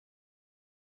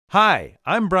Hi,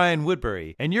 I'm Brian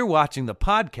Woodbury, and you're watching the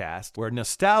podcast where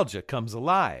nostalgia comes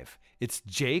alive. It's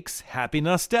Jake's Happy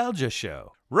Nostalgia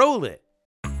Show. Roll it!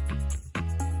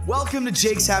 Welcome to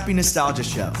Jake's Happy Nostalgia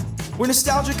Show, where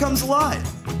nostalgia comes alive.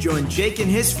 Join Jake and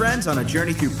his friends on a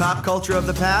journey through pop culture of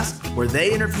the past, where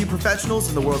they interview professionals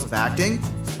in the worlds of acting,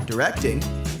 directing,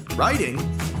 writing,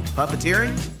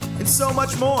 puppeteering, and so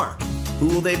much more. Who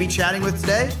will they be chatting with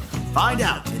today? Find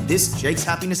out in this Jake's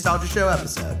Happy Nostalgia Show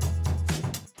episode.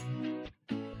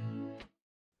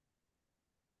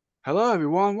 Hello,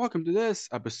 everyone. Welcome to this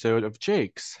episode of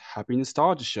Jake's Happy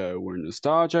Nostalgia Show, where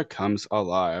nostalgia comes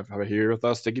alive. Have here with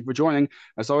us. Thank you for joining.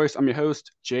 As always, I'm your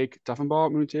host, Jake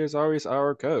Duffenball. Moontier is always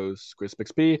our co-host, Chris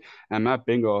Bixby, and Matt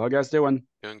Bingo. How you guys doing?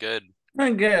 Doing good.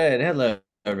 I'm good. Hello,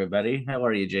 everybody. How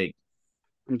are you, Jake?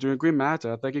 I'm doing great, Matt.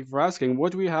 Thank you for asking.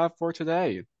 What do we have for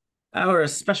today? Our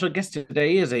special guest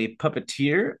today is a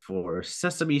puppeteer for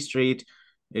Sesame Street,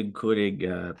 including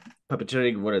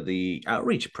puppeteering one of the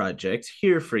outreach projects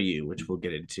Here For You, which we'll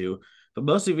get into. But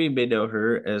most of you may know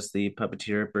her as the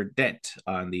puppeteer Burdette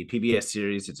on the PBS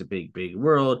series It's a Big, Big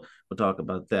World. We'll talk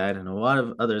about that and a lot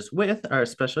of others with our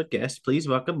special guest. Please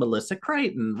welcome Melissa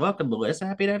Creighton. Welcome, Melissa.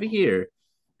 Happy to have you here.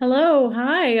 Hello.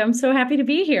 Hi. I'm so happy to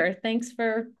be here. Thanks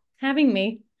for having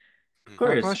me. Of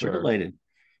course, pleasure. we're delighted.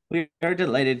 We are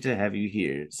delighted to have you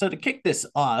here. So to kick this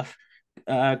off,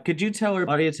 could you tell our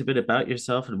audience a bit about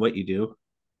yourself and what you do?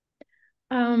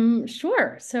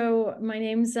 Sure. So my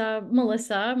name's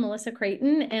Melissa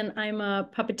Creighton, and I'm a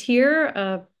puppeteer,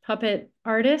 a puppet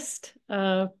artist,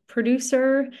 a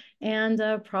producer, and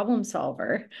a problem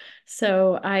solver.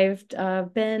 So I've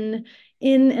been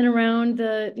in and around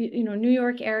the New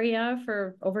York area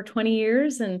for over 20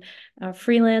 years and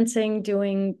freelancing,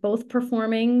 doing both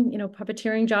performing,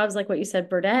 puppeteering jobs like what you said,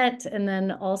 Burdette, and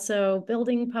then also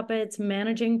building puppets,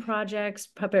 managing projects,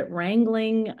 puppet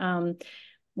wrangling,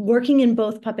 working in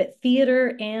both puppet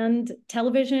theater and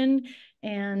television,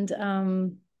 and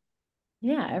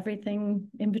everything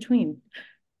in between.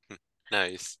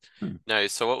 Nice.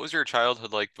 Nice. So what was your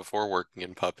childhood like before working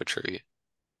in puppetry?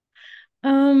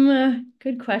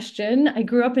 Good question. I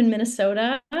grew up in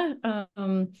Minnesota.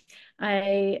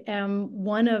 I am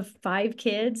one of 5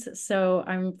 kids, so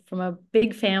I'm from a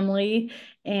big family,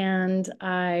 and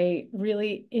I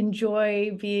really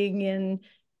enjoy being in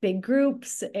big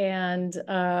groups and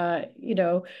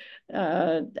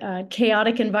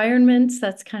chaotic environments.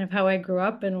 That's kind of how I grew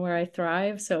up and where I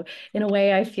thrive. So in a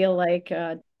way, I feel like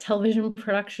television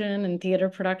production and theater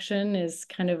production is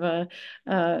kind of a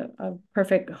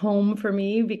perfect home for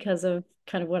me because of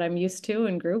kind of what I'm used to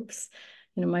in groups.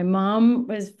 My mom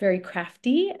was very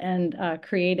crafty and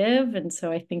creative, and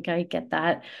so I think I get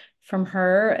that from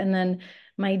her. And then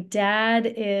my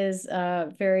dad is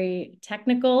very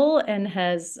technical and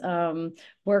has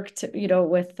worked,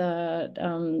 with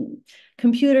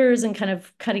computers and kind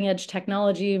of cutting edge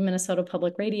technology, Minnesota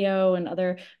Public Radio and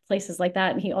other places like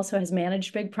that. And he also has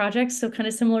managed big projects, so kind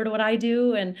of similar to what I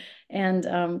do.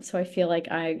 And so I feel like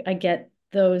I get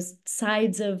those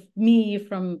sides of me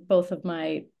from both of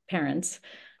my parents.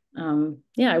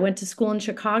 I went to school in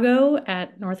Chicago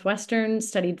at Northwestern,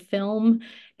 studied film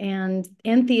and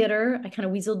theater. I kind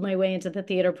of weaseled my way into the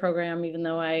theater program, even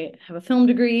though I have a film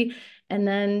degree, and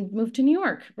then moved to New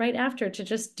York right after to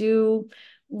just do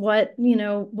what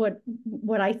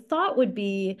I thought would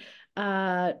be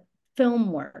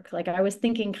film work. Like I was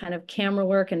thinking kind of camera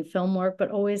work and film work,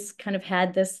 but always kind of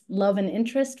had this love and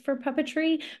interest for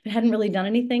puppetry, but hadn't really done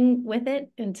anything with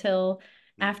it until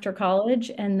after college.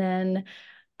 And then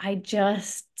I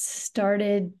just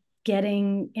started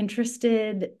getting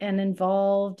interested and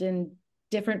involved in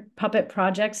different puppet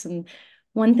projects, and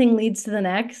one thing leads to the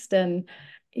next. And,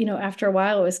 after a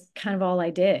while, it was kind of all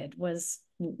I did was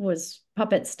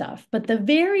puppet stuff. But the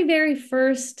very, very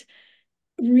first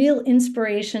real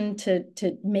inspiration to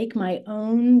make my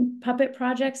own puppet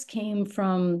projects came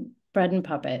from Bread and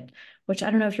Puppet, which I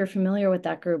don't know if you're familiar with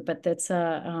that group, but that's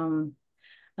a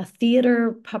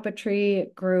theater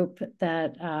puppetry group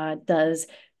that does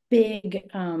big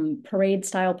parade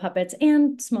style puppets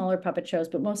and smaller puppet shows,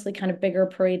 but mostly kind of bigger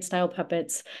parade style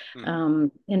puppets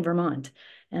in Vermont.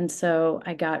 And so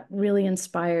I got really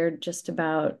inspired just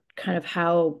about kind of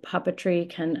how puppetry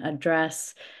can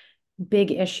address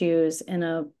big issues in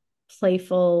a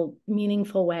playful,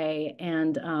 meaningful way.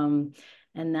 And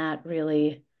that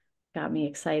really got me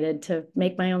excited to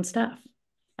make my own stuff.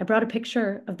 I brought a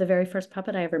picture of the very first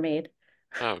puppet I ever made.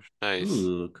 Oh, nice.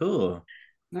 Ooh, cool.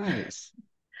 Nice.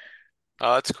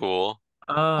 Oh, that's cool.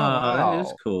 Oh, wow. that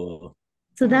is cool.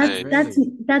 So Nice.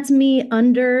 that's me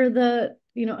under the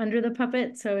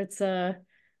puppet. So it's a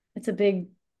big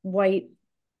white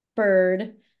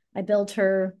bird I built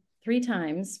her 3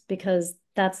 times because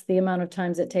that's the amount of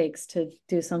times it takes to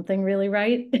do something really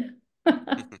right.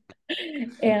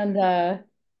 And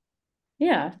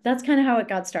yeah, that's kind of how it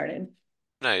got started.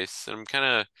 Nice. And I'm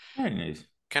Very nice.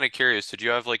 kind of curious, did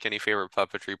you have like any favorite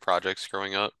puppetry projects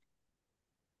growing up?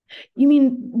 You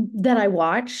mean that I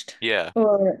watched? Yeah.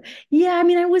 Or yeah, I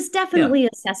mean, I was Yeah. definitely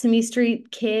a Sesame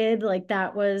Street kid. Like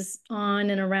that was on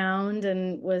and around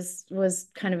and was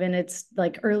kind of in its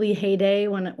like early heyday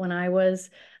when I was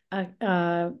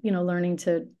learning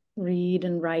to read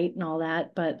and write and all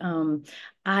that. But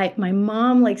my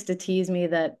mom likes to tease me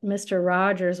that Mr.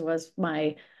 Rogers was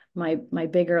my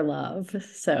bigger love.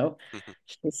 So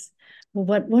she's,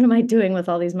 what am I doing with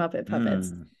all these Muppet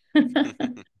puppets?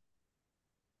 Mm.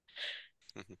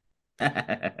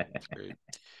 That's great.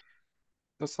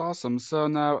 That's awesome. So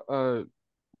for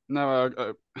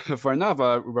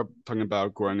now, we're talking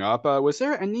about growing up. Was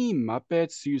there any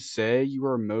Muppets you say you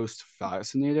were most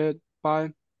fascinated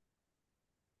by?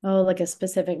 Oh, like a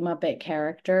specific Muppet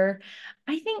character.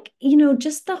 I think,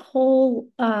 just the whole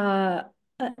uh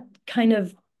kind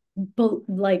of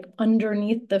like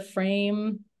underneath the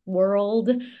frame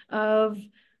world of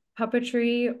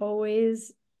puppetry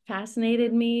always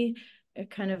fascinated me.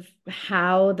 Kind of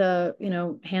how the,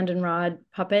 hand and rod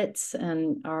puppets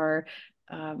and are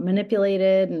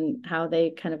manipulated and how they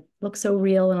kind of look so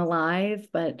real and alive,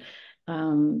 but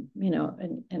and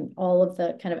all of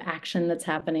the kind of action that's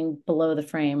happening below the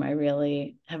frame, I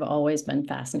really have always been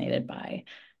fascinated by.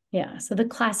 Yeah, so the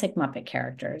classic Muppet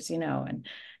characters, and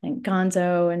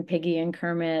Gonzo and Piggy and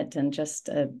Kermit, and just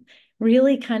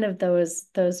really kind of those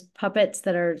puppets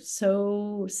that are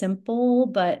so simple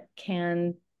but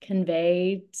can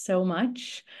convey so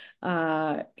much,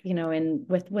 and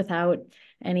without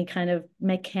any kind of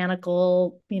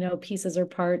mechanical, pieces or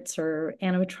parts or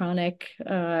animatronic,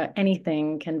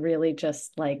 anything can really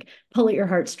just like pull at your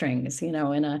heartstrings, in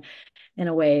a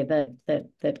way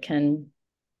that can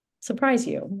surprise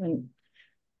you. And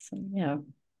so, yeah.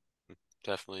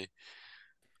 Definitely.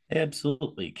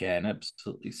 Absolutely, can.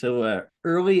 Absolutely. So,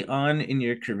 early on in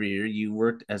your career, you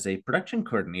worked as a production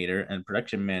coordinator and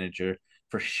production manager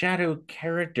for shadow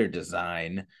character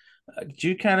design. Could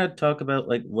you kind of talk about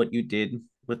like what you did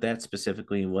with that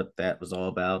specifically and what that was all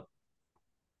about?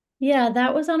 Yeah,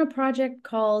 that was on a project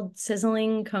called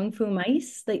Sizzling Kung Fu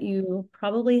Mice that you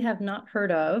probably have not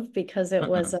heard of because it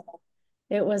Uh-uh.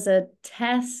 was a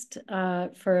test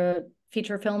for a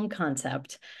feature film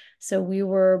concept. So we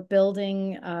were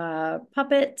building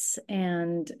puppets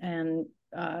and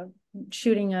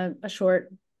shooting a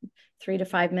short 3 to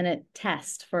 5 minute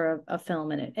test for a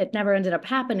film, and it never ended up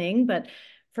happening. But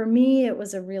for me, it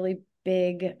was a really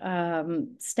big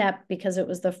step because it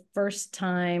was the first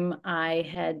time I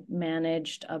had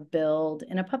managed a build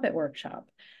in a puppet workshop.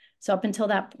 So up until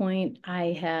that point,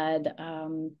 I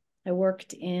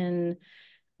worked in,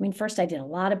 I mean, first I did a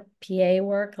lot of PA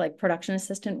work, like production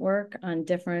assistant work on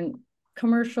different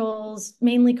commercials,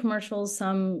 mainly commercials,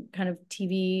 some kind of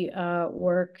TV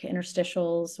work,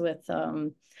 interstitials with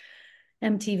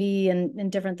MTV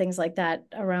and different things like that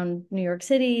around New York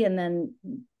City, and then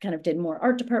kind of did more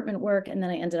art department work. And then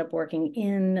I ended up working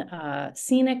in a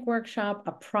scenic workshop,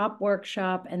 a prop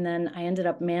workshop, and then I ended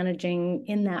up managing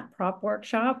in that prop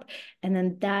workshop. And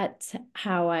then that's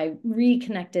how I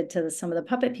reconnected to some of the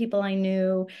puppet people I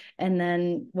knew, and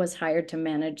then was hired to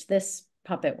manage this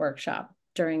puppet workshop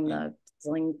during the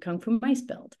Sizzling Kung Fu Mice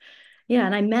build.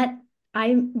 Yeah, and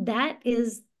that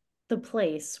is the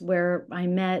place where I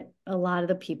met a lot of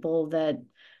the people that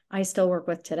I still work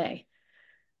with today.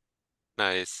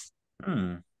 Nice.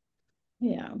 Hmm.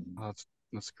 Yeah. Oh,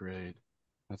 that's great.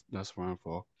 That's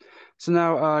wonderful. So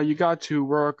now you got to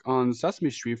work on Sesame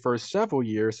Street for several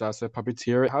years as a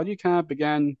puppeteer. How do you kind of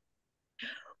begin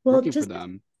Well, working for just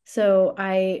them? so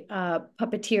I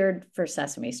puppeteered for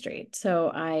Sesame Street.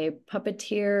 So I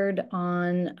puppeteered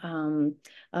on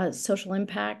a social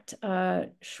impact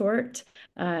short,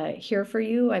 Here for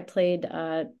You. I played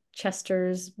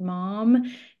Chester's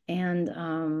mom. And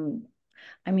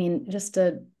I mean, just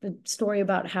a story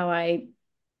about how I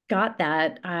got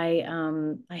that. I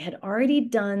had already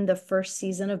done the first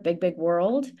season of Big Big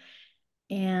World,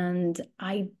 and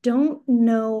I don't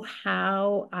know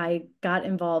how I got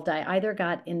involved. I either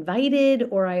got invited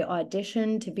or I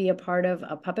auditioned to be a part of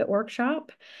a puppet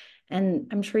workshop. And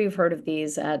I'm sure you've heard of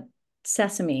these at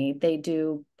Sesame. They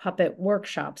do puppet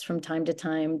workshops from time to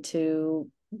time to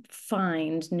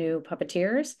find new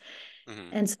puppeteers. Hmm.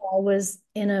 And so I was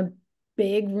in a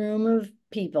big room of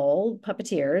people,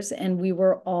 puppeteers, and we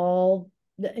were all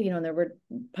there were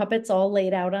puppets all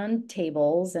laid out on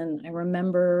tables, and I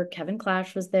remember Kevin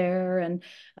Clash was there, and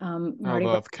I Marty.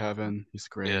 love Kevin. He's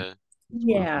great. Yeah. He's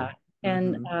Yeah,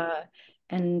 wonderful.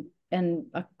 and and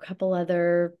a couple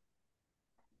other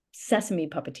Sesame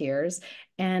puppeteers,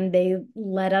 and they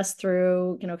led us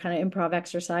through, kind of improv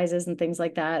exercises and things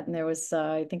like that. And there was,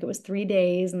 I think it was 3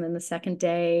 days, and then the second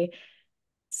day,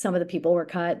 some of the people were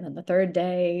cut, and then the third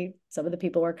day, some of the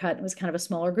people were cut. It was kind of a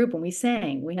smaller group, and we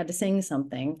sang. We had to sing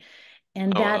something,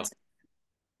 and Oh wow.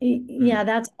 yeah,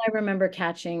 that's what I remember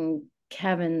catching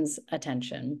Kevin's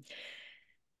attention.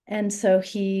 And so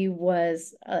he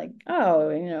was like,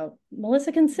 oh,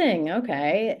 Melissa can sing.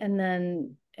 Okay. And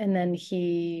then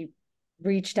he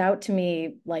reached out to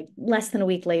me like less than a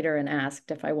week later and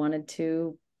asked if I wanted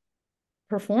to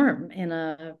perform in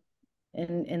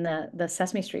the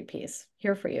Sesame Street piece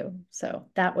Here for You. So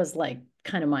that was like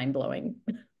kind of mind-blowing.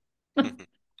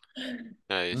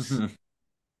 Nice.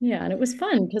 Yeah, and it was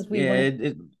fun because we Yeah,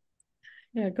 went.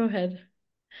 Yeah, go ahead.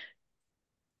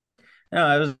 no,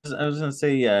 I was gonna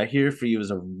say, Here for You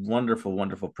is a wonderful,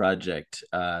 wonderful project.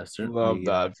 Love Certainly,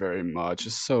 that very much.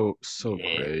 It's so yeah,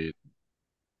 it great.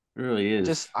 really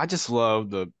is. I just love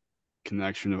the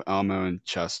connection of Elmo and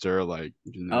Chester. Like,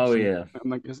 Oh yeah. I'm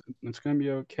like, it's gonna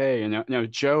be okay. And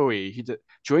Joey,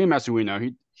 Joey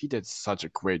Massimino. He did such a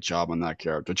great job on that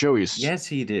character. Yes,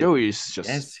 he did. Joey's just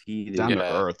Yes, he down did. to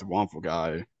Yeah. earth, wonderful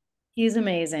guy. He's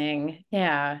amazing.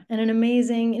 Yeah. And an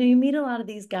amazing, you meet a lot of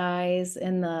these guys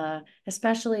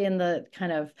especially in the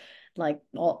kind of like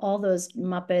all those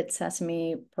Muppet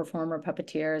Sesame performer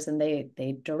puppeteers, and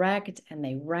they direct and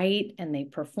they write and they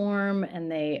perform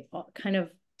and they kind of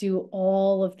do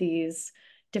all of these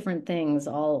different things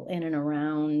all in and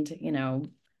around,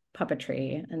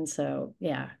 puppetry. And so,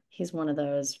 yeah, he's one of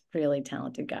those really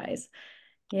talented guys.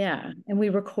 Yeah, and we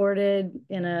recorded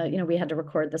we had to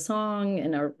record the song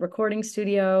in a recording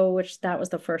studio, which that was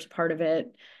the first part of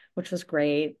it, which was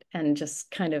great and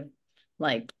just kind of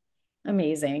like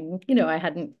amazing. I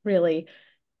hadn't really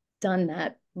done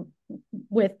that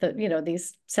with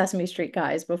these Sesame Street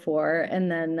guys before. And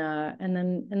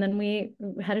then we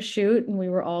had a shoot, and we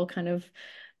were all kind of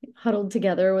huddled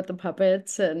together with the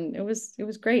puppets, and it was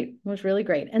great. It was really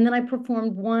great. And then I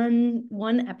performed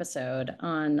one episode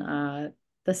on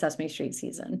the Sesame Street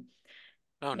season.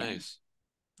 Oh, Yeah. nice.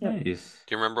 Yep. Nice.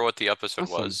 Do you remember what the episode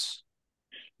Awesome. was?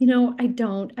 I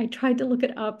don't. I tried to look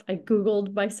it up. I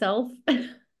Googled myself.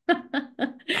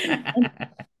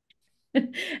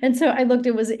 And so I looked,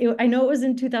 I know it was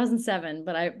in 2007,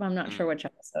 but I'm not sure Mm. which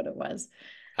episode it was.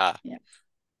 Ah. Yeah.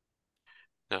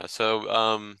 No,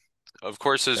 so of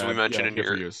course, as we mentioned in Here for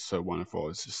your You is so wonderful.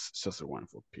 It's just a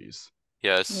wonderful piece.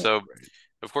 yes, Yeah. so Great.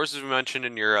 of course, as we mentioned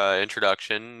in your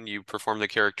introduction, you performed the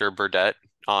character Burdette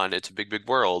on It's a Big Big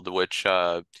World, which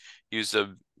used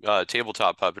a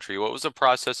tabletop puppetry. What was the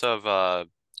process of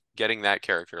getting that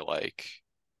character like?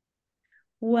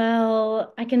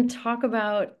 Well, I can talk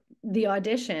about the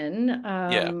audition.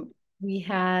 Yeah. We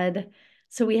had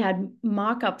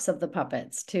mock-ups of the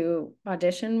puppets to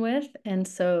audition with, and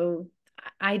so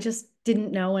I just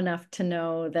didn't know enough to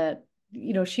know that,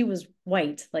 she was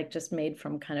white, like just made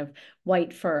from kind of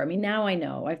white fur. I mean, now I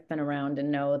know, I've been around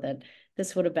and know that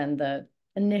this would have been the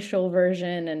initial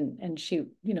version, and she,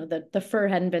 the fur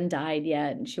hadn't been dyed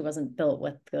yet, and she wasn't built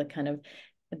with the kind of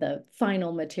the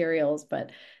final materials,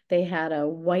 but they had a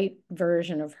white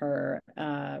version of her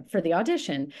for the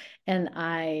audition. And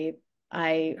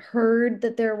I heard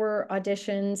that there were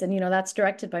auditions, and that's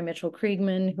directed by Mitchell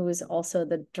Kriegman, who is also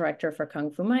the director for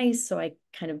Kung Fu Mice. So I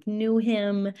kind of knew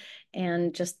him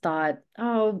and just thought,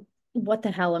 oh, what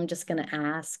the hell? I'm just going to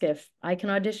ask if I can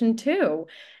audition too.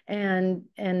 And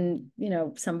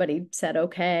somebody said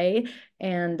okay,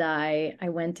 and I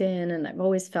went in, and I've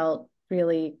always felt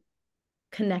really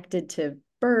connected to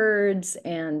birds,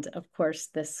 and of course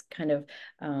this kind of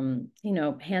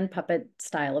hand puppet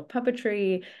style of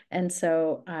puppetry. And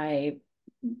so I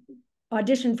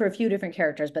auditioned for a few different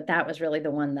characters, but that was really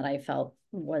the one that I felt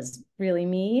was really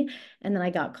me. And then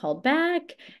I got called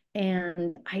back,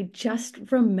 and I just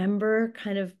remember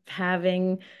kind of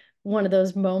having one of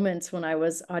those moments when I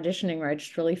was auditioning where I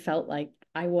just really felt like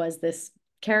I was this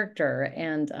character.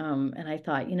 And I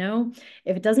thought,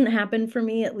 if it doesn't happen for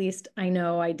me, at least I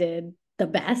know I did the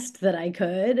best that I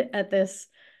could at this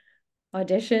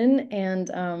audition.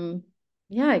 And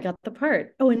yeah, I got the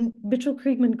part. Oh, and Mitchell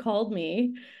Kriegman called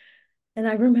me, and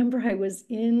I remember I was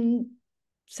in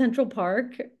Central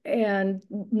Park and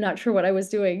not sure what I was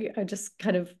doing. I just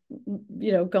kind of,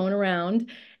 going around,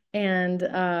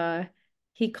 and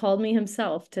he called me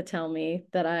himself to tell me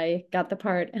that I got the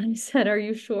part. And I said, "Are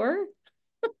you sure?"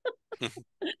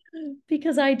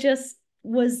 because I just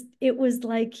was, it was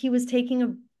like he was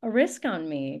taking a risk on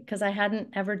me because I hadn't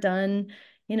ever done,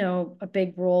 a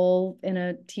big role in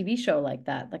a TV show like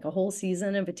that, like a whole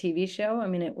season of a TV show. I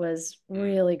mean, it was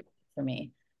really good for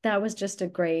me. That was just a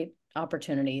great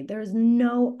opportunity. There's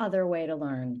no other way to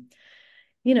learn,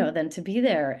 than to be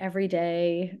there every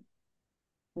day,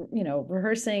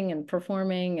 rehearsing and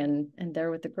performing and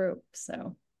there with the group.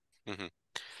 So Mhm.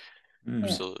 yeah.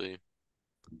 Absolutely.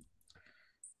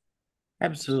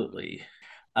 Absolutely.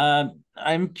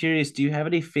 I'm curious, do you have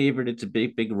any favorite It's a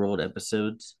Big Big World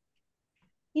episodes?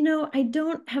 I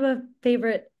don't have a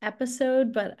favorite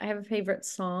episode, but I have a favorite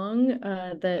song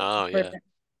Oh yeah.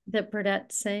 that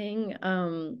Burdette sang,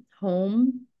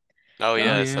 Home. Oh Oh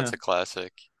yes, yeah. that's a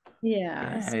classic.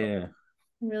 Yeah, Yeah, so yeah.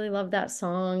 I really love that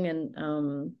song and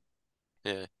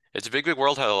Yeah. It's a Big Big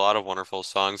World had a lot of wonderful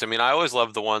songs. I mean, I always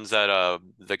love the ones that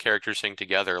the characters sing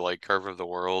together, like Curve of the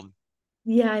World.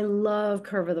 yeah, I love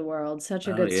Curve of the World. Such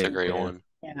a Oh good It's yeah, a song. great yeah. one.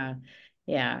 Yeah.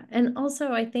 Yeah. And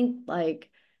also I think like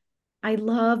I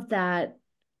love that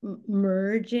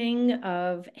merging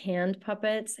of hand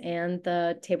puppets and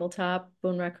the tabletop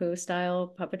bunraku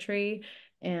style puppetry.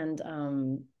 And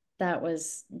that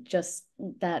was just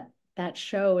that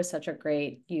show is such a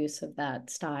great use of that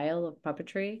style of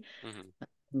puppetry. Hmm.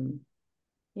 Mm.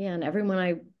 Yeah, and everyone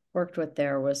I worked with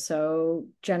there was so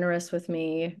generous with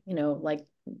me, like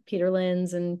Peter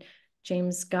Linz and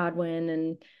James Godwin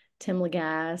and Tim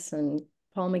Lagasse and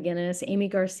Paul McGinnis, Amy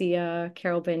Garcia,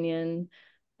 Carol Binion.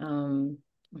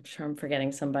 I'm sure I'm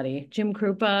forgetting somebody. Jim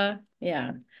Krupa.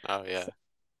 Yeah. Oh yeah.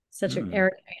 Such a Hmm.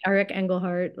 Eric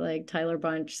Engelhart, like Tyler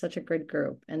Bunch, such a good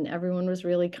group. And everyone was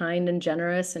really kind and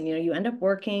generous. And you end up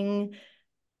working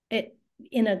it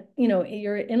in a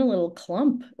you're in a little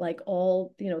clump, like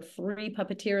all three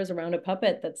puppeteers around a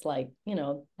puppet that's like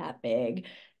that big,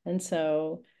 and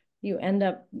so you end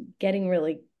up getting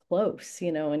really close,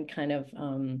 and kind of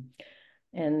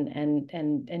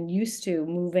and used to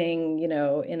moving in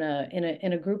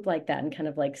a group like that and kind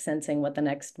of like sensing what the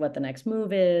next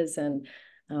move is. And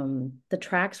the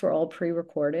tracks were all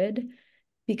pre-recorded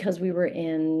because we were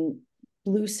in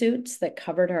blue suits that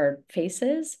covered our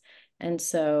faces. And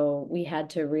so we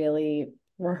had to really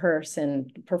rehearse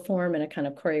and perform in a kind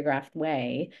of choreographed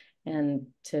way and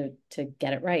to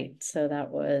get it right. So that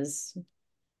was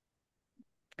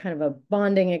kind of a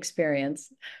bonding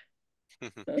experience.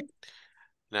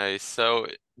 Nice. So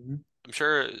Mhm. I'm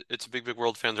sure It's a Big Big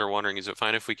World fans are wondering, is it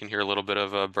fine if we can hear a little bit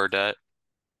of Burdette?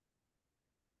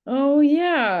 Oh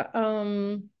yeah.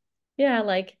 Yeah,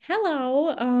 like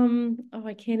hello. Oh,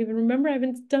 I can't even remember. I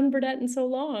haven't done Burdette in so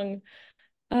long.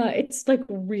 It's like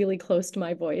really close to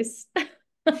my voice.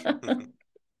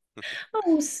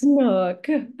 Oh, Snook.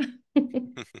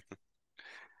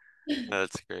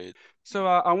 That's great. So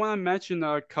I want to mention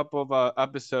a couple of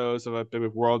episodes of A Big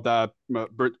Big World that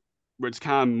where it's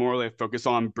kind of more like focused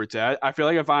on Burdette. I feel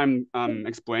like if I'm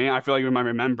explaining, I feel like you might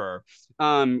remember.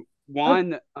 Oh,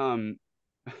 One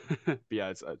yeah,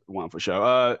 it's a wonderful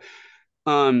show.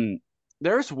 Um,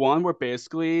 there's one where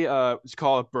basically it's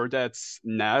called Burdette's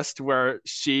Nest, where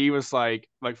she was like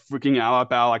freaking out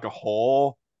about like a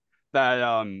hole that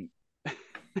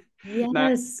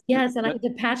that yes, yes, and I that had to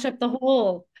patch up the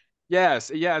hole. yes,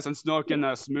 and Snook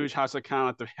and Smooch has to kind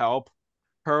of to help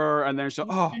her, and then she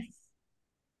oh,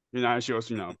 Yes, she was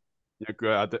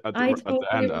good at I at the end totally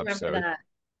of the remember episode, that.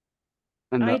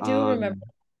 and I do remember.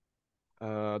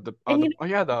 And oh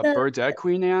yeah, the the Burdette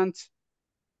Queen Ant.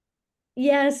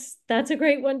 yes, that's a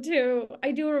great one too.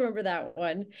 I do remember that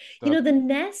one. The The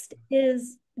nest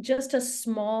is just a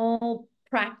small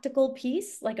practical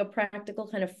piece, like a practical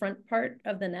kind of front part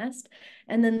of the nest.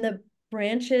 And then the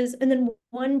branches, and then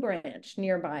one branch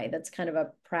nearby that's kind of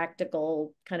a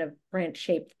practical kind of branch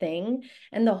shaped thing.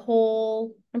 And the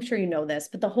whole, I'm sure you know this,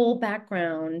 but the whole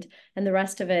background and the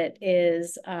rest of it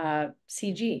is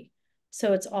CG.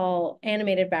 So it's all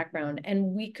animated background.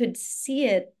 And we could see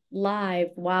it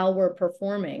live while we're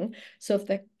performing. So if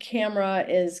the camera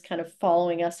is kind of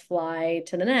following us fly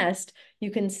to the nest, you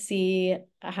can see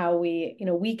how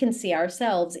we can see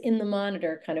ourselves in the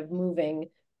monitor kind of moving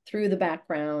through the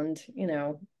background,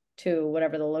 to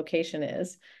whatever the location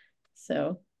is.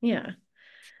 So, yeah.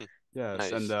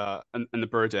 yes, Nice. and the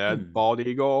Burdette Hmm. bald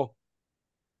eagle.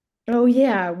 Oh,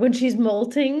 yeah. When she's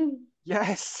molting.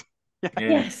 Yes,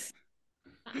 Yeah. Yes.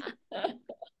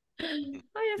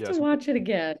 I have to yes, watch it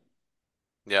again.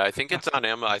 Yeah, I think it's on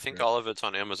I That's think great. all of it's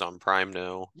on Amazon Prime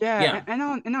now. yeah, Yeah. and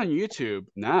on YouTube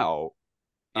now.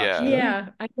 Yeah. Actually, Yeah,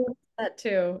 I noticed that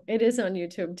too. It is on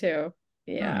YouTube too.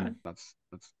 Hmm. Yeah.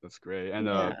 that's great.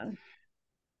 Yeah.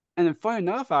 And funny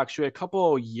enough, actually, a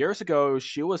couple of years ago,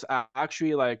 she was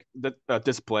actually like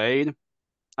displayed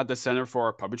at the Center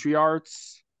for Puppetry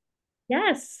Arts.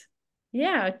 Yes.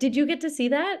 Yeah. Did you get to see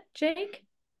that, Jake?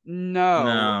 No,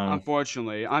 No.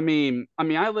 unfortunately. I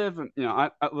live, I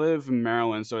live in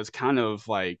Maryland, so it's kind of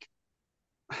like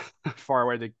far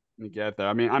away to get there.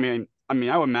 I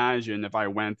would imagine if I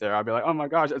went there, I'd be like, oh my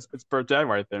gosh, it's Burdette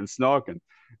right there and Snoggin.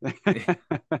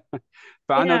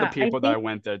 But I know the Yeah, I people that think,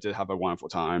 went there did have a wonderful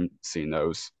time seeing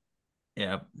those.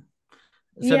 Yeah.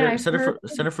 yeah, I heard,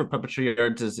 Center for Puppetry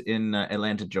Arts is in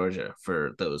Atlanta, Georgia,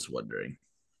 for those wondering.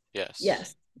 Yes.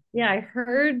 yes. Yeah, I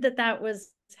heard that that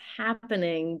was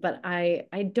happening, but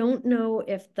I don't know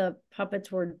if the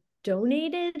puppets were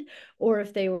donated or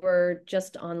if they were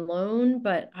just on loan,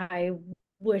 but I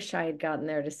wish I had gotten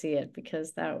there to see it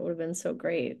because that would have been so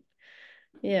great.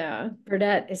 Yeah,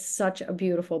 Burdette is such a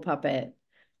beautiful puppet.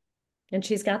 And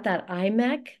she's got that eye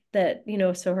mech that,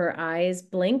 so her eyes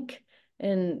blink.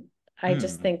 And I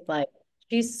just Hmm. think like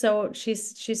she's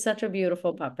such a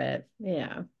beautiful puppet.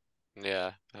 Yeah.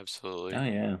 Yeah, absolutely. Oh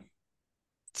yeah.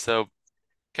 So,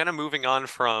 kind of moving on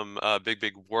from Big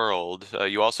Big World,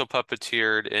 you also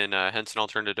puppeteered in Henson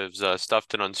Alternatives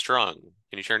Stuffed and Unstrung.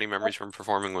 Can you share any memories from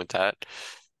performing with that?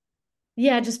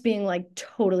 Yeah, just being like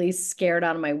totally scared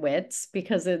out of my wits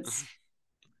because it's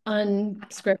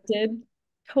unscripted,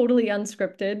 totally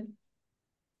unscripted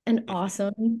and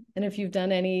awesome. And if you've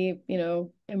done any,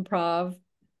 improv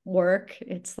work,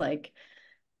 it's like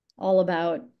all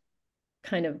about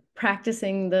kind of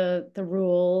practicing the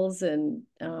rules and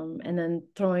then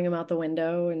throwing them out the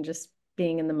window and just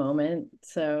being in the moment.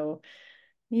 So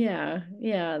yeah,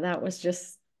 that was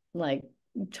just like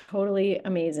totally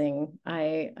amazing.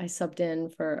 I subbed in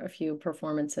for a few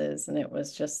performances and it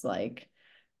was just like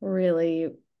really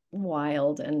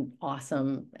wild and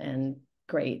awesome and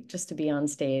great just to be on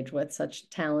stage with such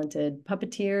talented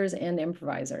puppeteers and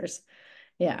improvisers.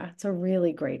 Yeah, it's a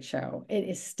really great show. It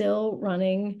is still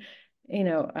running, you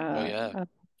know, Oh uh, yeah. uh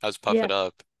How's Puff yeah, It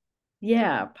Up?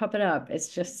 yeah, Puppet Up. It's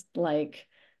just like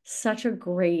such a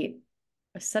great,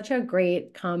 such a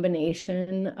great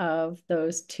combination of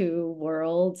those two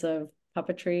worlds of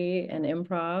puppetry and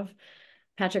improv.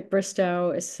 Patrick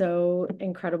Bristow is so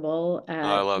incredible Oh,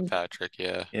 I at, love Patrick.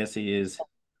 Yeah. Yes, he is.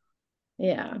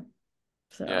 yeah.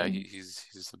 Yeah, So he's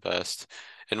the best.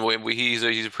 And he's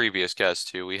a previous guest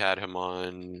too. We had him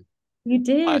on you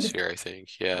last did. year, I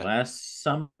think. Yeah. Last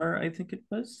summer, I think it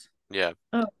was. Yeah.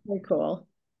 Oh, very cool.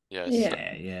 Yes. Yeah.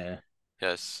 Yeah, yeah.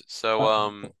 Yes. So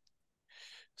Oh,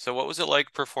 so what was it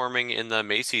like performing in the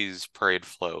Macy's parade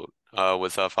float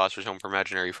with Foster's Home for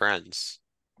Imaginary Friends?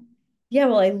 Yeah,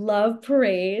 well, I love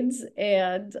parades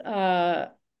and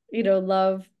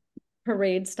love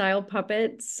parade style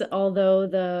puppets, although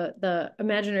the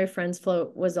imaginary friends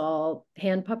float was all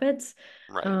hand puppets.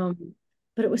 Right. Um,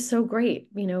 but it was so great.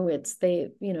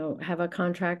 They, have a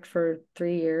contract for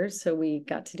 3 years, so we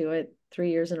got to do it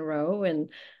 3 years in a row. And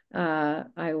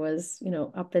I was,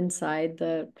 up inside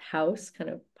the house, kind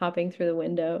of popping through the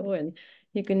window, and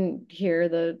you can hear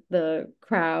the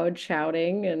crowd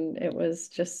shouting, and it was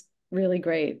just really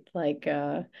great. Like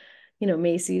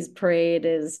Macy's parade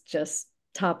is just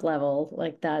top level.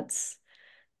 Like that's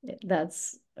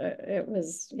it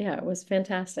was, yeah, it was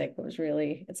fantastic. It was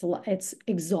really, it's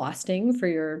exhausting for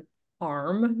your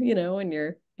arm,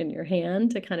 and your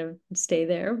hand to kind of stay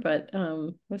there, but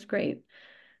it was great.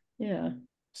 Yeah.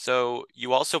 So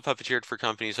you also puppeteered for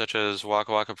companies such as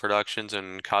Waka Waka Productions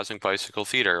and Cosmic Bicycle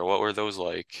Theater. What were those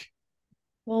like?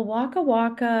 Well, Waka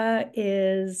Waka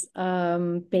is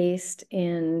based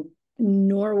in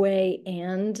Norway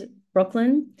and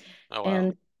Brooklyn. Oh wow.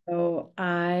 And so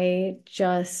I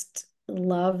just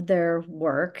loved their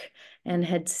work and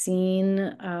had seen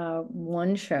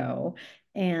one show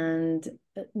and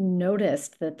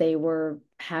noticed that they were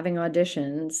having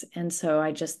auditions. And so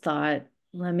I just thought,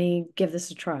 let me give this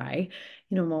a try.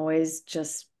 I'm always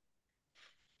just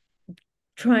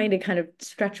trying to kind of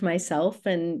stretch myself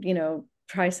and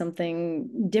try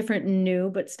something different and new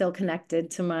but still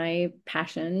connected to my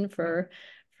passion for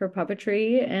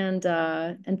puppetry and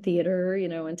theater,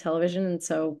 and television. And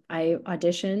so I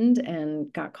auditioned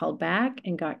and got called back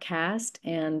and got cast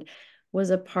and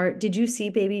was a part. Did you see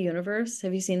Baby Universe?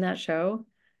 Have you seen that show?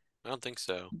 I don't think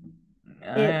so.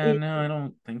 It no, I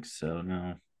don't think so.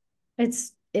 No.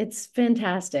 it's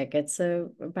fantastic. It's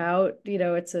about,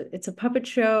 it's a puppet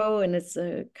show and it's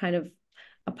a kind of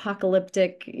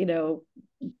apocalyptic,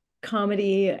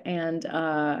 comedy and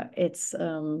it's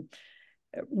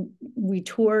we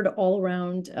toured all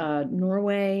around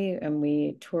Norway and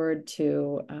we toured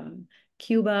to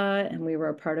Cuba, and we were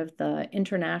a part of the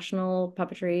International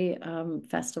Puppetry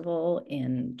Festival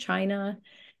in China.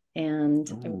 And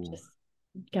I Ooh. just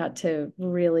got to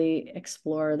really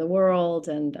explore the world.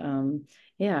 And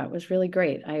yeah, it was really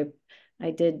great. I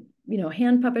did,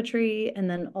 hand puppetry and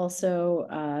then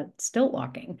also stilt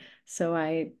walking. So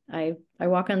I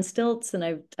walk on stilts,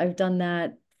 and I've done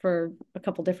that for a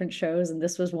couple different shows, and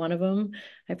this was one of them.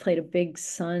 I played a big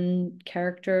sun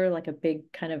character, like a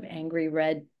big kind of angry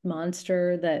red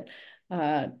monster that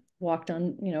uh walked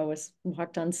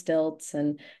on stilts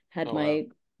and had Oh wow. my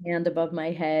hand above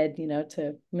my head,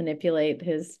 to manipulate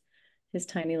his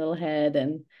tiny little head.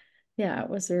 And yeah, it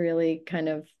was really kind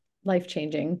of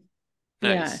life-changing.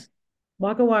 Yeah. Nice.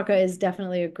 Waka Waka is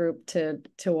definitely a group to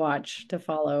watch, to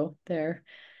follow.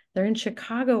 They're in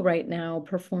Chicago right now,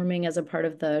 performing as a part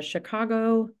of the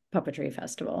Chicago Puppetry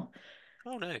Festival.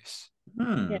 Oh, nice.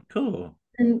 Yeah. Cool.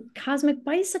 And Cosmic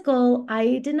Bicycle,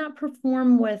 I did not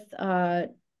perform with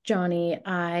Johnny.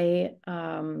 I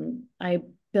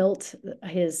built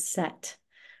his set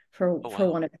Oh for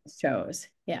wow. one of his shows.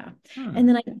 Yeah. And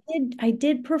Hmm. then I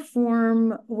did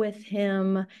perform with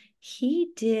him. He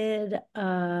did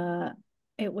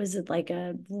it was like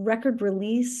a record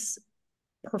release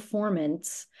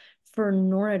performance for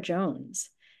Nora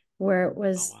Jones, where it Oh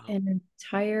was wow.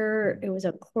 it was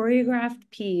a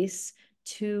choreographed piece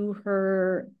to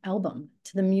her album,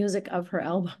 to the music of her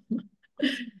album.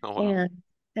 Oh wow. and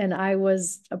and I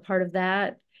was a part of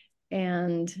that.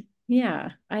 And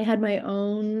yeah, I had my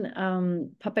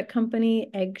own puppet company,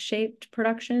 Egg Shaped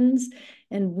Productions,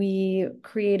 and we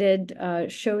created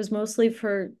shows mostly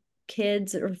for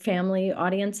kids or family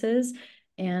audiences,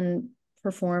 and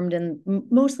performed in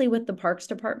mostly with the Parks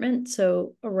Department.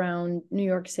 So around New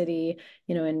York City,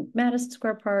 in Madison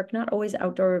Square Park, not always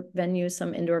outdoor venues,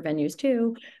 some indoor venues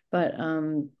too, but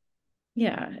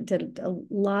yeah, I did a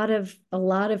lot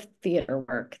of theater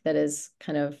work that is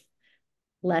kind of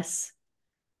less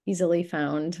easily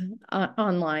found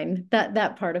online.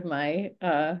 That part of my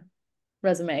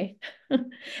resume.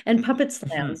 And puppet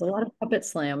slams, a lot of puppet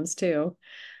slams too.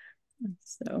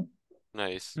 So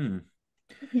Nice. Hmm.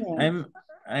 yeah. I'm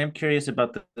I'm curious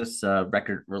about this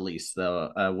record release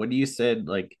though. When you said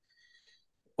like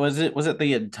was it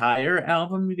the entire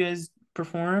album you guys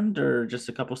performed or just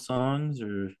a couple songs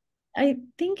or I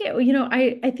think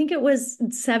it was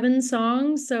 7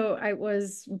 songs. So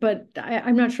but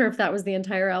I'm not sure if that was the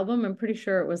entire album. I'm pretty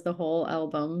sure it was the whole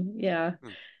album. Yeah. Hmm.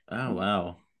 oh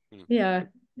wow. Hmm. Yeah.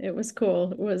 It was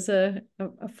cool. It was a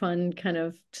fun kind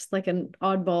of, just like an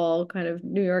oddball kind of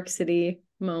New York City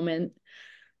moment.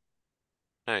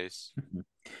 Nice.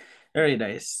 Very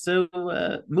nice. So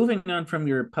moving on from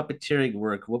your puppeteering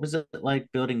work, what was it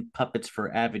like building puppets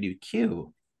for Avenue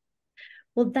Q?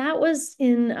 Well, that was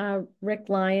in Rick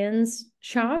Lyons'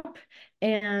 shop.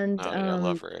 And Oh yeah,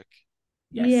 love Rick.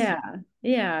 Yes. yeah,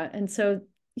 yeah. And so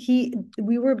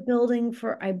we were building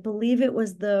for, I believe it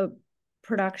was the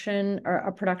production, or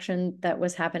a production that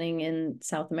was happening in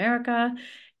South America,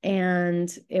 and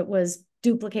it was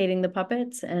duplicating the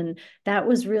puppets. And that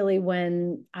was really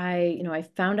when I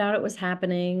found out it was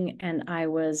happening, and I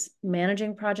was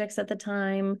managing projects at the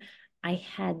time. I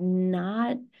had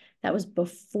not, that was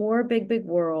before Big Big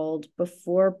World,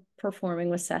 before performing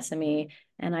with Sesame,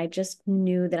 and I just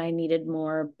knew that I needed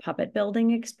more puppet building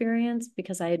experience,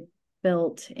 because I had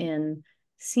built in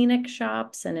scenic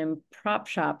shops and in prop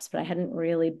shops, but I hadn't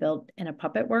really built in a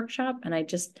puppet workshop. And I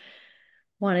just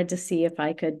wanted to see if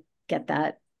I could get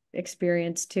that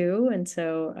experience too. And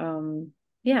so,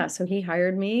 yeah, so he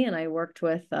hired me, and I worked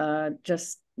with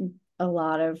just a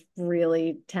lot of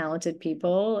really talented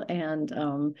people,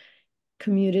 and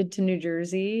commuted to New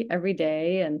Jersey every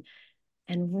day.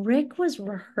 And Rick was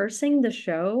rehearsing the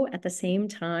show at the same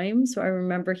time. So I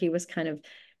remember he was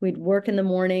we'd work in the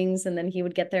mornings, and then he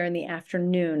would get there in the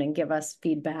afternoon and give us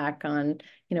feedback on,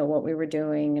 what we were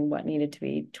doing and what needed to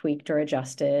be tweaked or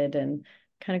adjusted, and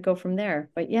kind of go from there.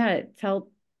 But yeah, it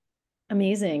felt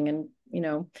amazing, and,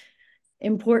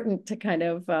 important to kind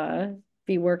of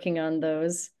be working on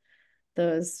those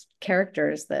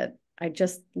characters that I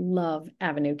just love.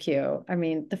 Avenue Q. I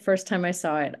mean, the first time I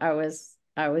saw it, I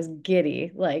was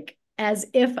giddy, like as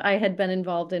if I had been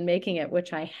involved in making it,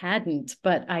 which I hadn't,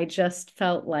 but I just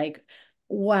felt like,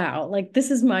 wow, like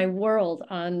this is my world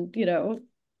on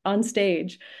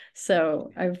stage.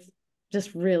 So I've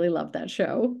just really loved that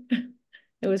show.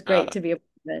 It was great Uh, to be a part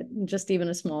of it, just even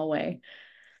a small way.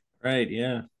 Right,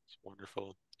 yeah. it's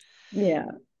wonderful. Yeah.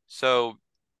 So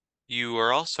you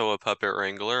are also a puppet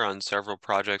wrangler on several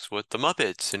projects with the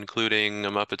Muppets, including A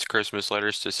Muppets Christmas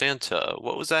Letters to Santa.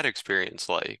 What was that experience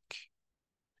like?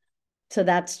 so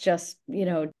that's just,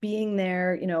 being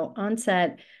there, on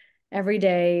set every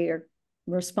day, or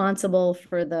responsible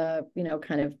for the,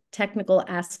 kind of technical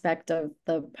aspect of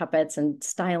the puppets and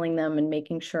styling them and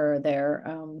making sure they're,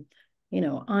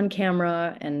 on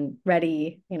camera and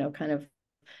ready, kind of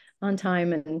on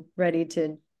time and ready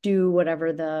to do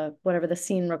whatever the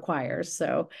scene requires.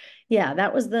 So yeah,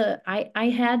 that was I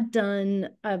had done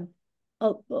a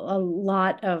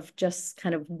lot of just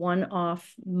kind of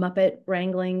one-off Muppet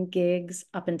wrangling gigs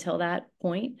up until that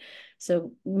point.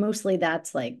 So mostly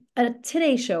that's like a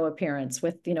Today Show appearance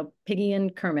with, Piggy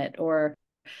and Kermit, or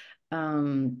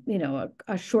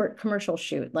a short commercial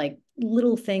shoot, like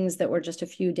little things that were just a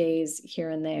few days here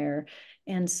and there.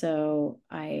 And so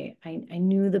I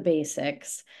knew the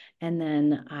basics, and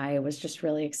then I was just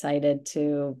really excited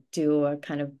to do a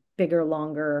kind of bigger,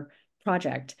 longer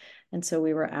project. And so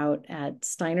we were out at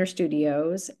Steiner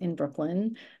Studios in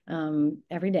Brooklyn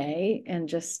every day and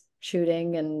just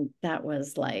shooting. And that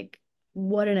was like,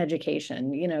 what an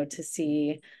education, to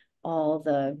see all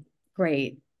the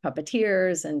great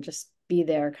puppeteers and just be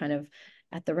there kind of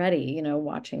at the ready,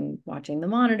 watching the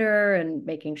monitor and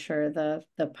making sure the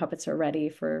puppets are ready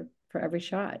for every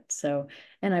shot. So,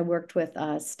 and I worked with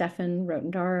Stefan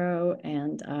Rotendaro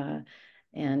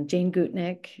and Jane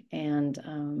Gutnick and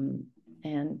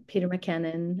Peter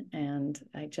McKinnon, and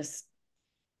I just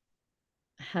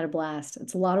had a blast.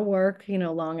 It's a lot of work,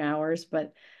 long hours,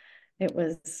 but it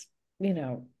was,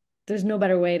 there's no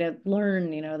better way to learn,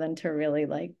 than to really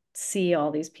like see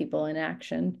all these people in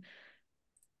action.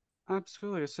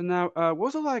 Absolutely. So now, what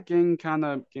was it like getting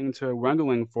to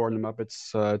wrangling for the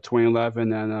Muppets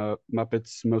 2011 and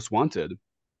Muppets Most Wanted?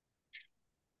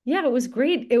 Yeah, it was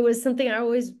great. It was something I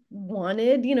always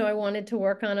wanted. I wanted to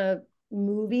work on a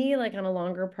movie, like on a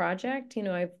longer project.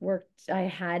 I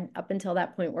had up until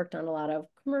that point worked on a lot of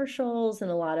commercials and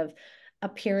a lot of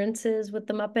appearances with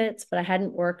the Muppets, but I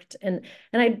hadn't worked, and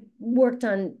I worked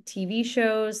on TV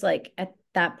shows. Like at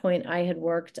that point, I had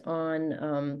worked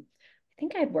on I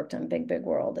think I had worked on Big Big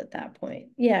World at that point.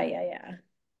 Yeah, yeah, yeah.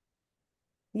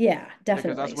 Yeah, Because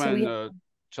that's definitely. So when we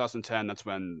 2010, that's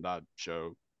when that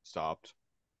show stopped.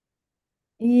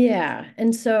 Yeah.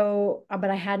 And so, but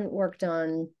I hadn't worked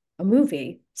on a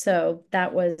movie. So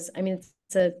that was, I mean,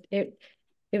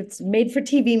 it's made for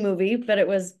TV movie, but it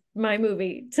was my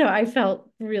movie. So I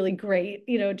felt really great,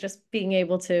 just being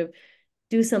able to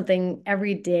do something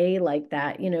every day like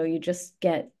that. You just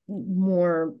get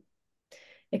more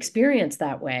experience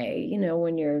that way,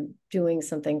 when you're doing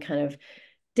something kind of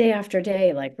day after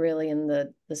day, like really in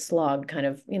the slog, kind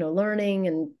of, learning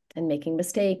and making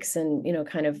mistakes and,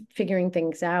 kind of figuring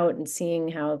things out and seeing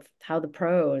how the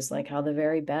pros, like how the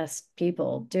very best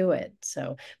people do it.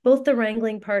 So both the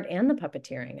wrangling part and the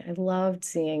puppeteering, I loved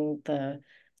seeing the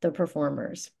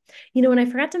performers. And I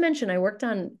forgot to mention, I worked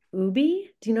on Oobi.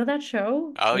 Do you know that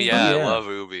show? Oh Oh yeah, Oobi? I yeah. love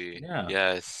Oobi. Yeah.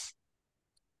 Yes.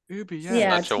 Ubi, Yeah, Such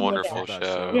yes. a Tila Love wonderful that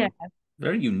show. Yeah, show.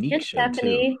 Very unique and show too.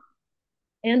 Stephanie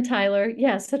and Tyler.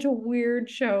 Yeah, such a weird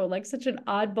show, like such an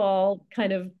oddball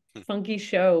kind of funky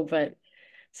show, but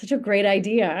such a great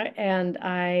idea. And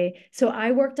I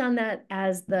worked on that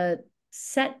as the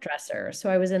set dresser. So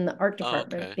I was in the art Oh,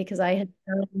 department okay. because I'd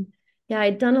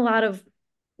done a lot of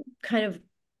kind of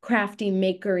crafty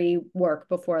makery work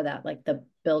before that, like the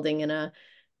building in a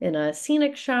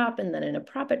scenic shop, and then in a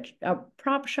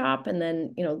prop shop, and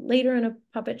then later in a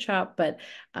puppet shop. But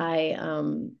I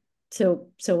so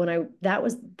when I that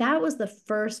was the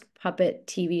first puppet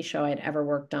TV show I'd ever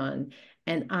worked on,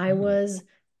 and I Hmm. was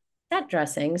set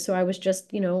dressing. So I was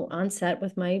just on set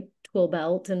with my tool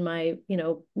belt and my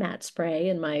matte spray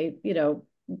and my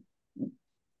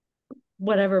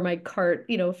whatever, my cart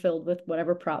filled with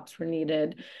whatever props were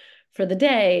needed for the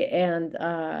day.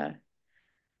 And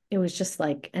it was just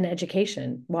like an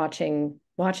education, watching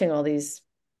all these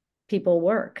people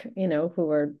work, who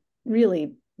were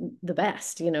really the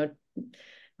best,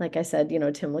 like I said,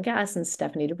 Tim Lagasse and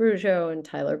Stephanie DeBrujo and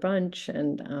Tyler Bunch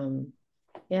and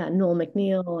yeah, Noel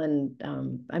McNeil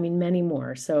and I mean many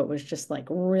more. So it was just like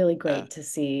really Yeah. great to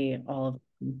see all of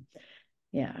them.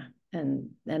 Yeah. And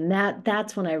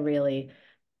that's when I really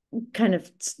kind of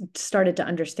started to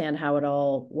understand how it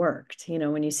all worked.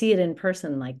 When you see it in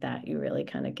person like that, you really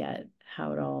kind of get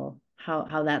how it all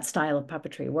how that style of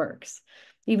puppetry works.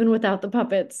 Even without the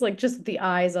puppets, like just the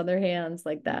eyes on their hands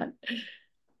like that.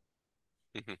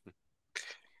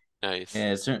 Nice.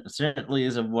 Yeah, certainly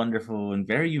is a wonderful and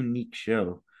very unique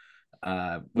show.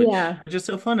 Which Yeah. which is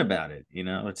so fun about it.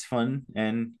 It's fun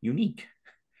and unique.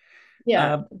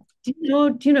 Yeah. Uh, Do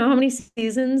you know how many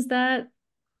seasons that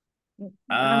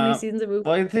how many seasons of Oobi?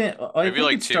 Well, I Maybe think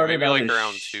like it two, started maybe out like as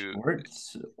around two,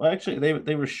 shorts. Well, actually,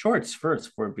 they were shorts first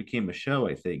before it became a show,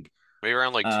 I think. maybe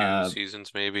around like two Uh,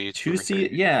 seasons, maybe two two or three.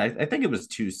 yeah, I think it was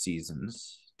 2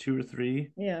 seasons, 2 or 3.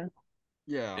 Yeah.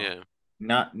 Yeah. Yeah,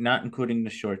 Not including the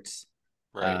shorts.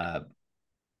 right. Uh,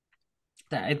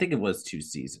 I think it was 2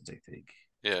 seasons. I think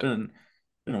it's Yeah.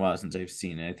 been a while since I've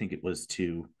seen it. I think it was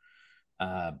two.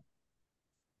 Uh,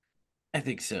 I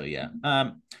think so. Yeah.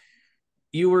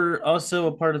 You were also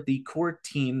a part of the core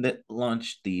team that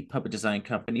launched the puppet design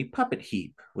company Puppet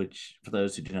Heap, which, for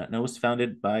those who do not know, was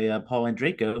founded by Paul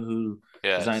Andreyko, who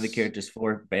designed the Yes. characters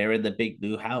for Bear in the Big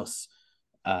Blue House.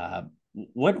 Uh,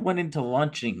 what went into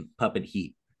launching Puppet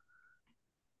Heap?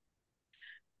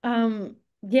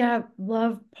 Yeah,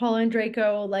 love Paul and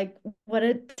Draco. Like, what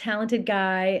a talented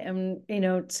guy,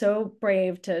 and so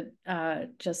brave to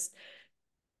just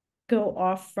go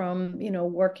off from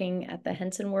working at the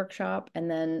Henson workshop and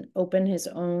then open his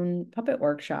own puppet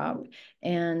workshop.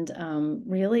 And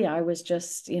really, I was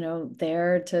just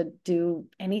there to do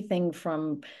anything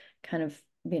from kind of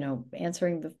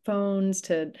answering the phones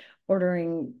to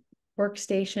ordering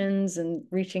workstations and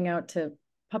reaching out to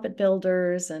puppet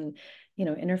builders and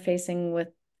interfacing with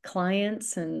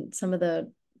clients. And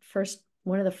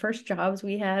one of the first jobs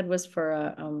we had was for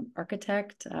a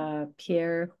architect,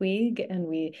 Pierre Huig, and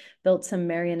we built some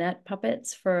marionette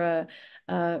puppets for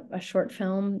a short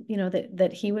film,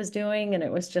 that he was doing. And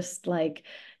it was just like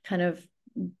kind of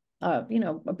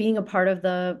being a part of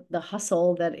the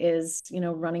hustle that is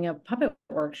running a puppet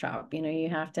workshop. You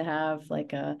have to have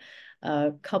like a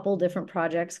couple different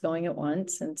projects going at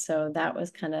once. And so that was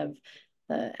kind of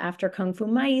after Kung Fu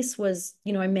Mice was,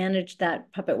 I managed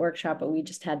that puppet workshop, but we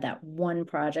just had that one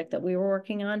project that we were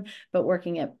working on. But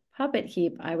working at Puppet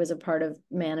Heap, I was a part of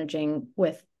managing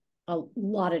with a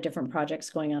lot of different projects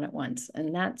going on at once.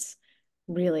 And that's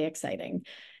really exciting,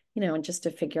 and just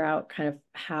to figure out kind of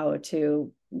how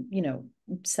to,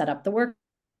 set up the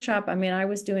workshop. I mean, I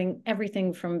was doing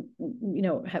everything from,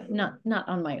 not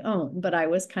on my own, but I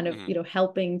was kind of, Hmm.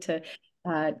 helping to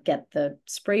get the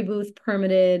spray booth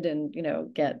permitted and,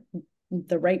 get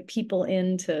the right people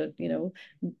in to,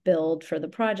 build for the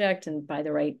project and buy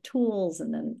the right tools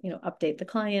and then, update the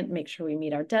client, make sure we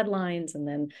meet our deadlines, and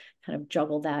then kind of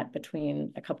juggle that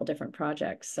between a couple different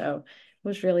projects. So it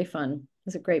was really fun. It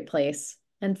was a great place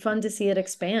and fun to see it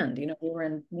expand. We were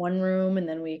in one room and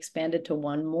then we expanded to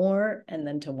one more and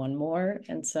then to one more.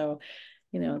 And so,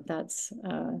 that's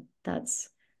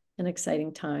an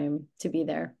exciting time to be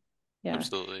there. Yeah.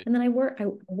 Absolutely. And then I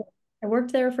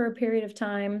worked there for a period of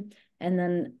time, and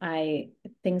then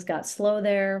things got slow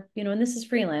there, and this is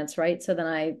freelance, right? So then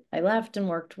I left and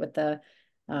worked with the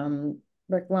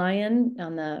Rick Lyon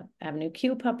on the Avenue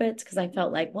Q puppets, because I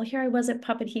felt like, well, here I was at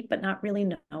Puppet Heap, but not really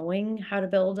knowing how to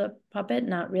build a puppet,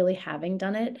 not really having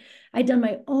done it. I'd done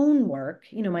my own work,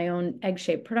 my own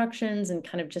egg-shaped productions and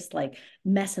kind of just like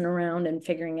messing around and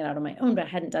figuring it out on my own, but I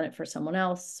hadn't done it for someone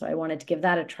else. So I wanted to give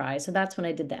that a try. So that's when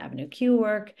I did the Avenue Q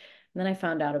work. And then I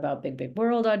found out about Big Big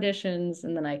World auditions,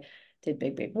 and then I did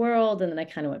Big Big World, and then I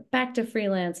kind of went back to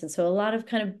freelance. And so a lot of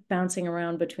kind of bouncing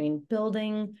around between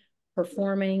building,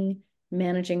 performing,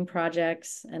 managing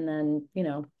projects, and then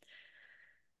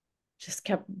just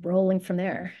kept rolling from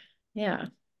there. Yeah.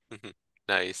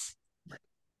 Nice.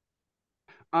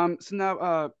 So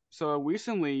now, so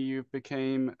recently you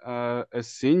became a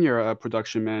senior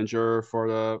production manager for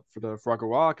the Fraggle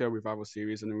Rock revival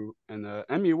series and the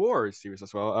Emmy Award series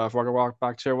as well. Fraggle Rock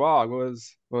Back to Rock. What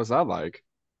was that like?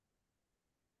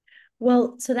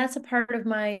 Well, so that's a part of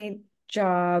my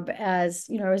job. As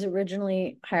I was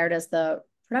originally hired as the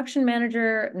production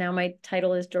manager. Now my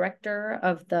title is director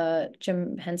of the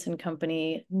Jim Henson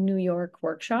Company New York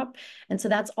workshop. And so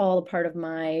that's all a part of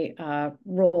my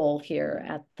role here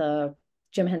at the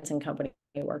Jim Henson Company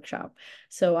workshop.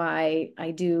 So I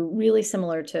do really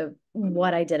similar to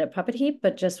what I did at Puppet Heap,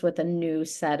 but just with a new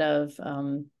set of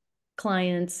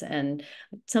clients and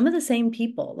some of the same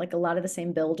people, like a lot of the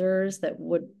same builders that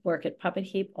would work at Puppet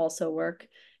Heap also work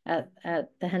at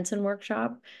the Henson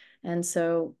workshop. And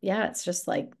so, yeah, it's just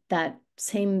like that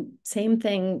same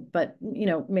thing, but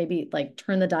maybe like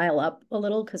turn the dial up a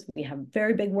little, because we have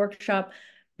very big workshop,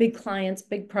 big clients,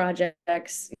 big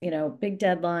projects, big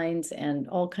deadlines, and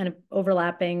all kind of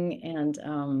overlapping.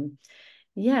 And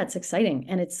yeah, it's exciting.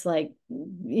 And it's like,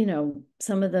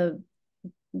 some of the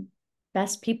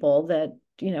best people that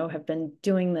have been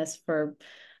doing this for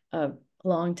a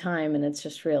long time, and it's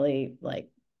just really like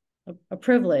a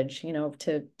privilege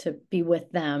to be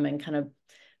with them and kind of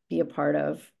be a part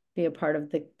of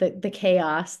the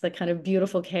chaos, the kind of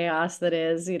beautiful chaos that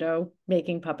is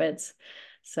making puppets.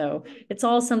 So it's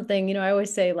all something, I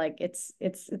always say like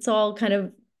it's all kind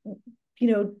of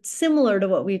similar to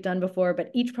what we've done before,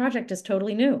 but each project is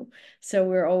totally new. So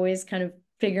we're always kind of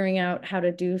figuring out how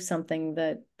to do something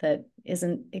that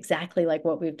isn't exactly like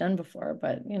what we've done before,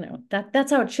 but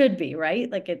that's how it should be,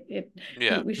 right? Like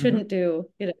Yeah. we shouldn't do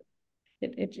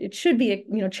it should be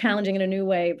challenging in a new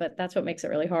way, but that's what makes it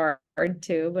really hard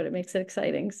too, but it makes it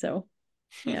exciting. So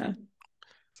yeah.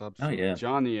 Oh yeah.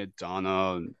 Johnny and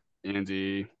Donna and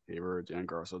Andy Hayward and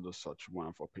Garza, they're such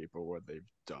wonderful people. What they've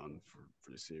done for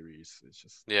the series, it's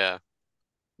just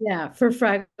For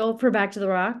Fraggle, for Back to the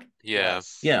Rock. Yeah.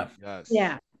 Yeah.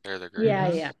 Yeah. They're great.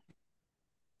 Yeah.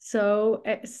 So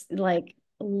it's like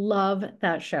love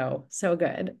that show. So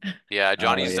good. Yeah,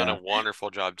 Johnny's done yeah. a wonderful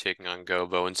job taking on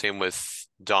Gobo, and same with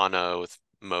Donna, with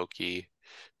Moki.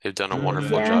 They've done a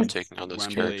wonderful job Yes. taking on those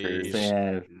Wembley, characters. They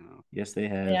have. you know. Yes, they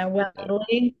have. Yeah,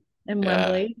 Wembley and Yeah.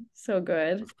 Wembley. So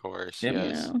good. Of course, Yep.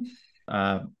 yes.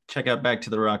 Check out Back to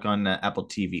the Rock on Apple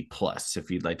TV Plus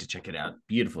if you'd like to check it out.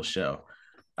 Beautiful show.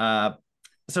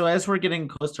 So as we're getting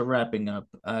close to wrapping up,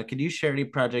 can you share any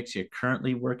projects you're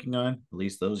currently working on? At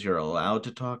least those you're allowed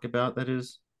to talk about, that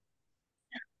is.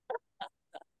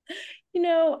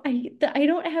 I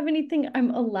don't have anything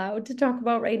I'm allowed to talk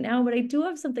about right now, but I do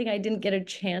have something I didn't get a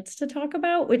chance to talk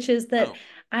about, which is that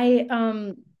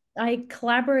I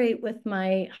collaborate with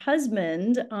my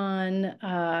husband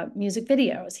on music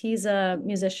videos. He's a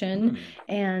musician,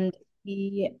 and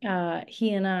he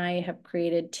and I have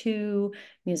created 2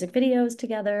 music videos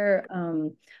together,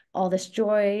 All This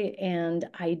Joy and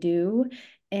I Do,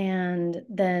 and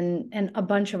a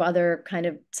bunch of other kind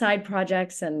of side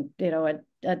projects, and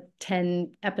a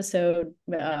 10 episode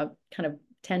kind of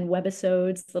 10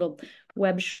 webisodes, little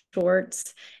web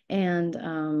shorts, and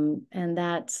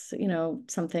that's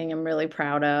something I'm really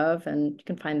proud of, and you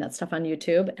can find that stuff on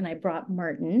YouTube. And I brought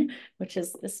Martin, which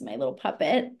is my little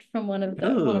puppet from one of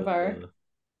our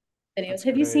videos.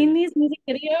 Have you seen these music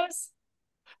videos?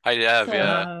 I have,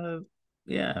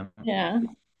 yeah. Yeah.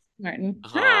 Martin.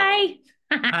 Hi.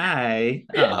 Hi.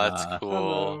 Oh, that's cool.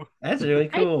 Hello. That's really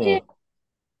cool.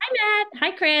 Hi, Matt.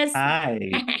 Hi, Chris.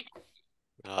 Hi.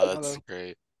 Oh, that's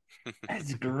great.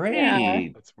 That's great. Yeah.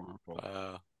 That's wonderful.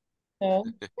 Wow. So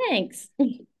thanks.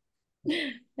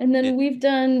 And then we've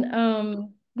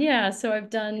done so I've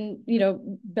done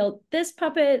built this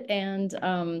puppet and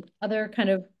other kind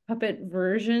of puppet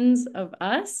versions of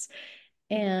us,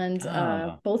 and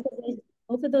both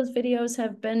of those videos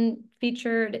have been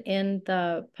featured in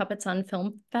the Puppets on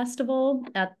Film Festival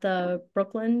at the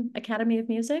Brooklyn Academy of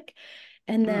Music.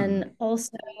 And then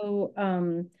also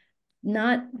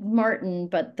not Martin,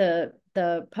 but the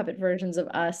puppet versions of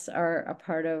us are a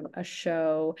part of a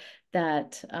show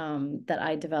that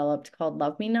I developed called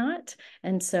Love Me Not.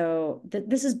 And so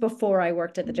this is before I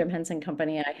worked at the Jim Henson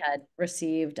Company. I had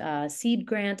received a seed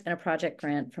grant and a project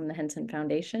grant from the Henson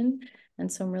Foundation.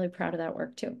 And so I'm really proud of that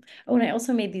work too. Oh, and I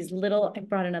also made I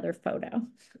brought another photo.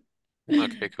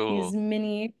 Okay, cool. These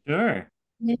mini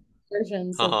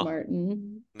versions of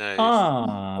Martin. Nice.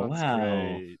 Oh, That's wow.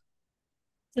 great.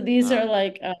 So these are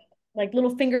like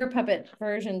little finger puppet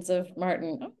versions of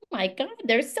Martin. Oh my God,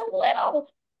 they're so little.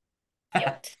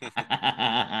 Cute.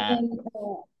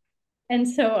 And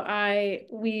so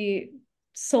we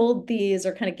sold these,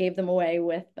 or kind of gave them away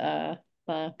with the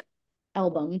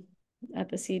album at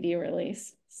the CD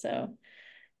release. So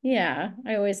yeah,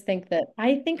 I always think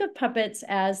of puppets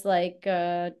as like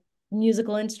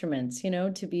musical instruments,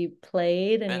 to be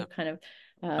played and kind of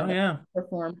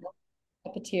performed.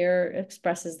 Puppeteer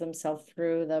expresses themselves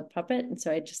through the puppet, and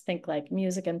so I just think like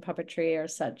music and puppetry are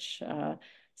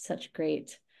such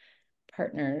great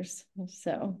partners.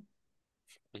 So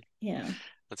yeah,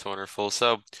 that's wonderful.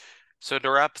 So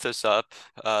to wrap this up,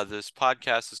 this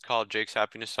podcast is called Jake's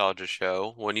Happy Nostalgia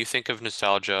Show. When you think of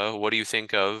nostalgia, what do you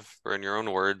think of, or in your own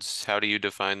words, how do you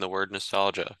define the word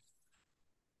nostalgia?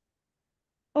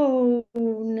 Oh,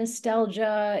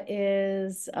 nostalgia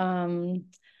is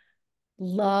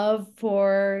love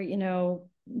for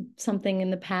something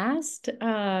in the past,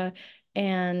 and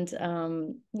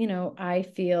I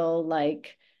feel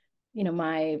like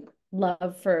my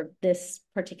love for this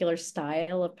particular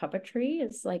style of puppetry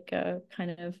is like a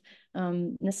kind of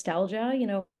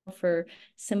nostalgia, for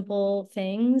simple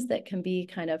things that can be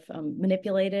kind of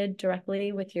manipulated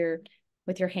directly with your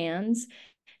hands.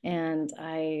 And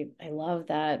I love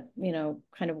that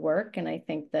kind of work, and I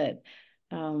think that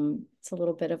it's a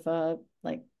little bit of a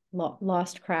like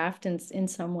lost craft in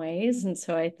some ways. And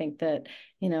so I think that,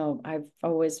 I've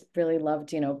always really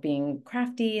loved, being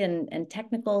crafty and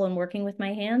technical and working with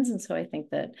my hands. And so I think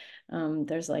that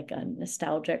there's like a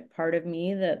nostalgic part of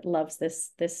me that loves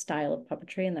this style of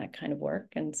puppetry and that kind of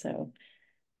work. And so,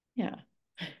 yeah.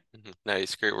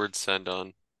 Nice. Great word to send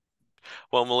on.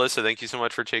 Well, Melissa, thank you so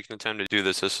much for taking the time to do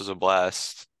this. This was a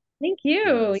blast. Thank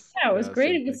you. Yes, Yeah, it was yes,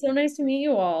 great. and It was thank so you. nice to meet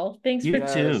you all. Thanks You for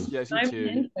Yes, too. yes, you time and too.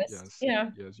 interest. Yes, Yeah.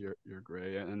 yes, you're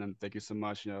great, and then thank you so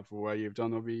much, for what you've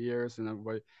done over the years and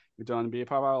what you've done to be a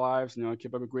part of our lives.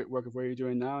 Keep up the great work of what you're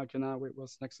doing now. I cannot wait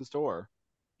what's next in store.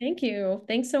 Thank you.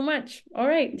 Thanks so much. All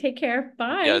right. Take care.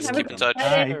 Bye. Yes, Have a keep in good touch.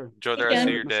 Friday. Bye. Enjoy the Take rest of Weekend.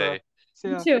 your Melissa. day. See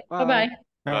You ya. too. Bye.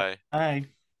 Bye-bye. Bye.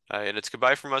 Bye. And it's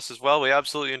goodbye from us as well. We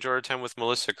absolutely enjoyed our time with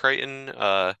Melissa Creighton.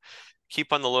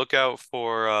 Keep on the lookout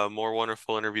for more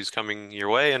wonderful interviews coming your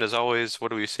way. And as always, what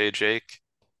do we say, Jake?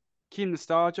 Keep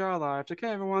nostalgia alive. Take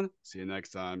care, everyone. See you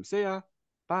next time. See ya.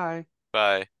 Bye.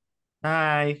 Bye.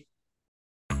 Bye.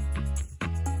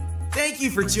 Thank you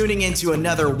for tuning in to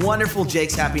another wonderful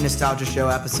Jake's Happy Nostalgia Show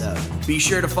episode. Be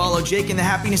sure to follow Jake and the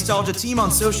Happy Nostalgia team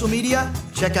on social media,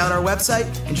 check out our website,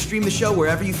 and stream the show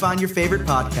wherever you find your favorite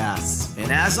podcasts.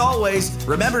 And as always,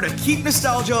 remember to keep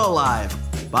nostalgia alive.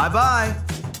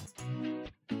 Bye-bye.